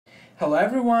Hello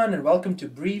everyone and welcome to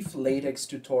brief Latex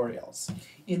tutorials.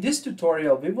 In this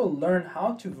tutorial we will learn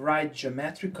how to write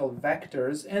geometrical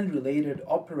vectors and related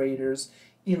operators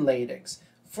in Latex.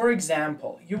 For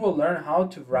example, you will learn how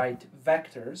to write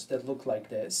vectors that look like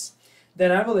this.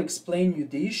 Then I will explain you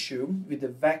the issue with the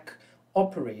vec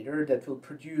operator that will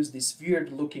produce this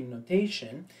weird looking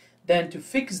notation. Then to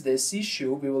fix this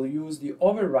issue we will use the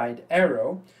override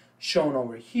arrow shown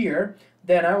over here.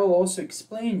 Then I will also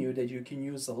explain you that you can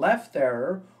use a left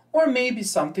arrow or maybe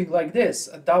something like this,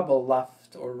 a double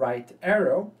left or right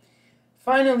arrow.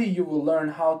 Finally, you will learn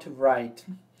how to write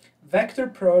vector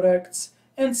products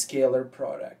and scalar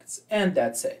products, and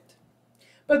that's it.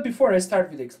 But before I start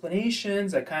with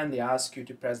explanations, I kindly ask you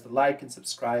to press the like and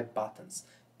subscribe buttons.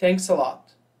 Thanks a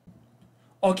lot.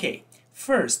 Okay,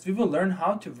 first we will learn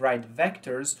how to write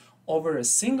vectors over a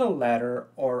single letter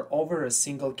or over a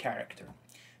single character.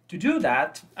 To do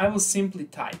that, I will simply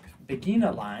type begin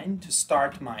align to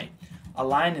start my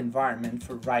align environment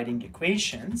for writing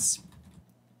equations.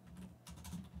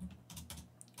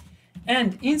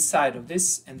 And inside of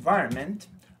this environment,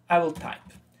 I will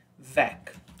type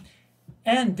vec.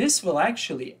 And this will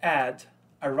actually add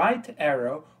a right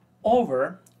arrow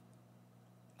over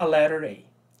a letter A.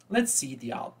 Let's see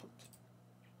the output.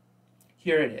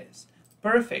 Here it is.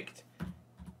 Perfect.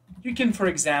 You can, for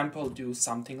example, do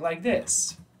something like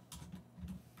this.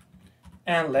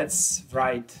 And let's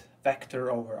write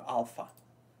vector over alpha.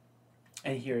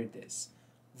 And here it is.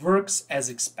 Works as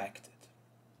expected.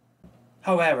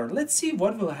 However, let's see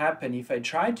what will happen if I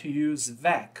try to use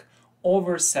vec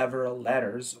over several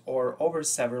letters or over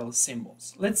several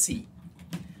symbols. Let's see.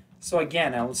 So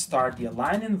again, I will start the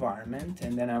align environment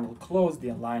and then I will close the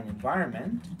align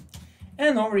environment.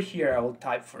 And over here I will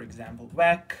type, for example,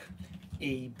 vec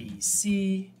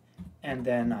ABC, and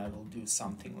then I will do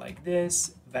something like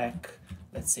this, vec,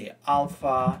 let's say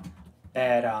alpha,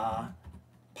 beta,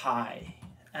 pi,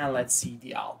 and let's see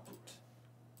the output.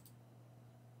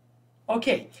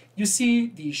 Okay, you see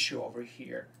the issue over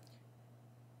here.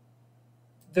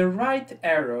 The right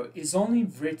arrow is only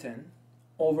written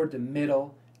over the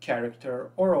middle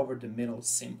character or over the middle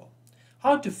symbol.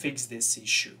 How to fix this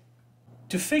issue?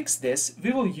 To fix this,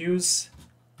 we will use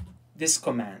this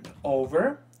command,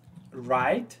 over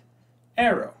right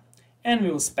arrow, and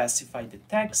we will specify the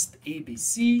text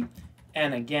ABC,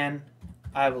 and again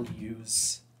I will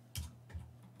use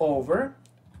over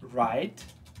right,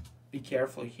 be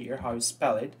careful here how you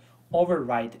spell it, over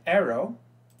right arrow,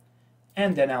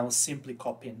 and then I will simply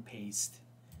copy and paste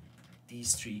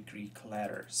these three Greek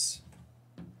letters.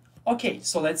 Okay,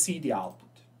 so let's see the output.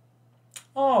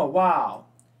 Oh wow,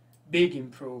 big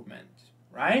improvement,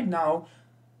 right? Now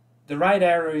the right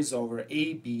arrow is over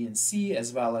A, B, and C,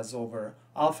 as well as over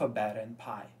alpha, beta, and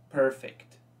pi.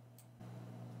 Perfect.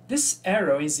 This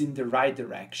arrow is in the right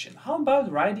direction. How about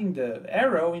writing the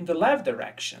arrow in the left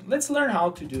direction? Let's learn how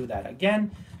to do that.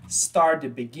 Again, start the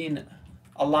begin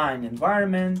align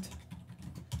environment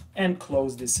and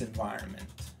close this environment.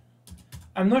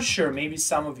 I'm not sure, maybe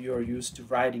some of you are used to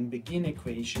writing begin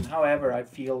equation. However, I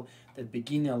feel that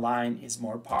begin align is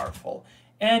more powerful.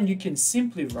 And you can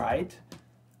simply write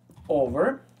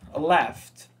over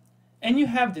left, and you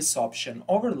have this option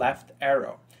over left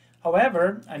arrow.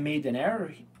 However, I made an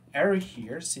error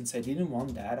here since I didn't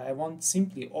want that. I want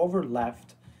simply over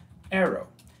left arrow,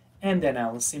 and then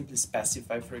I will simply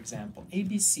specify, for example,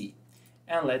 ABC,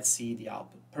 and let's see the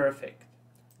output. Perfect.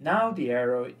 Now the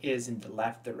arrow is in the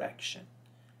left direction.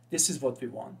 This is what we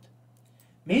want.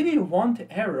 Maybe you want the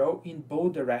arrow in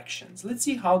both directions. Let's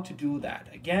see how to do that.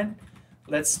 Again,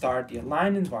 let's start the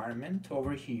align environment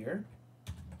over here.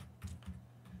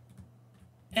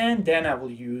 And then I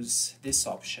will use this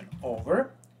option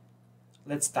over.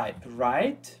 Let's type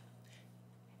right.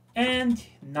 And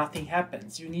nothing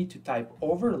happens. You need to type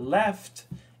over left,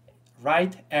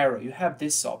 right arrow. You have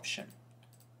this option.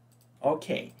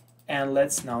 Okay. And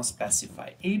let's now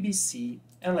specify ABC.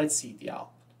 And let's see the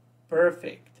output.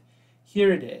 Perfect.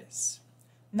 Here it is.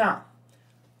 Now,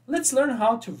 let's learn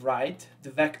how to write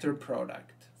the vector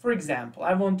product. For example,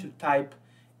 I want to type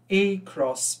A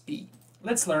cross B.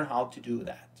 Let's learn how to do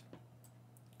that.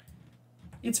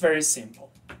 It's very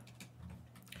simple.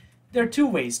 There are two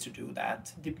ways to do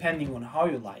that, depending on how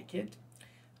you like it.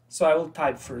 So I will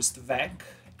type first vec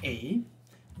A,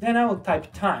 then I will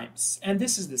type times, and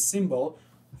this is the symbol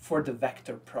for the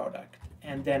vector product.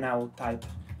 And then I will type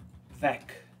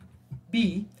vec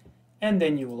B, and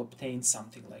then you will obtain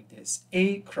something like this,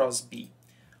 A cross B.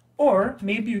 Or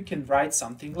maybe you can write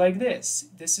something like this.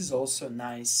 This is also a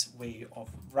nice way of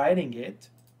writing it.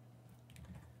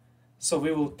 So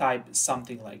we will type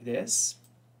something like this.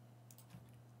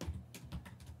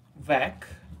 vec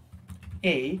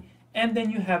A, and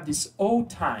then you have this O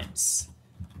times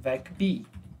vec B.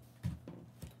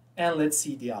 And let's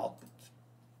see the output.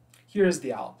 Here's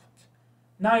the output.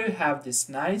 Now you have this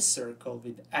nice circle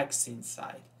with X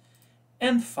inside.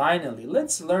 And finally,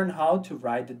 let's learn how to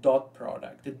write the dot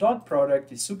product. The dot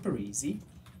product is super easy.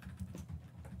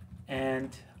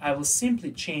 And I will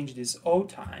simply change this O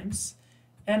times,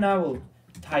 and I will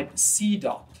type C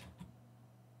dot.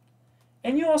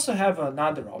 And you also have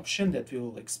another option that we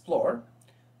will explore.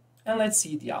 And let's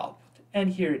see the output.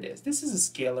 And here it is. This is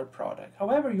a scalar product.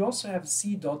 However, you also have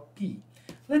C dot P.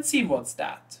 Let's see what's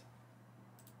that.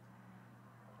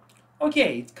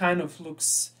 Okay, it kind of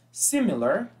looks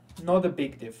similar, not a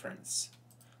big difference.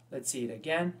 Let's see it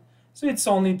again. So it's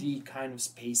only the kind of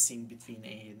spacing between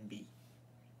A and B.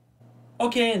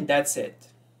 Okay, and that's it.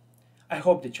 I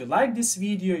hope that you like this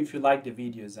video. If you like the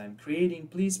videos I'm creating,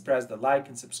 please press the like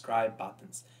and subscribe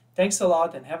buttons. Thanks a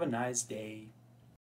lot and have a nice day.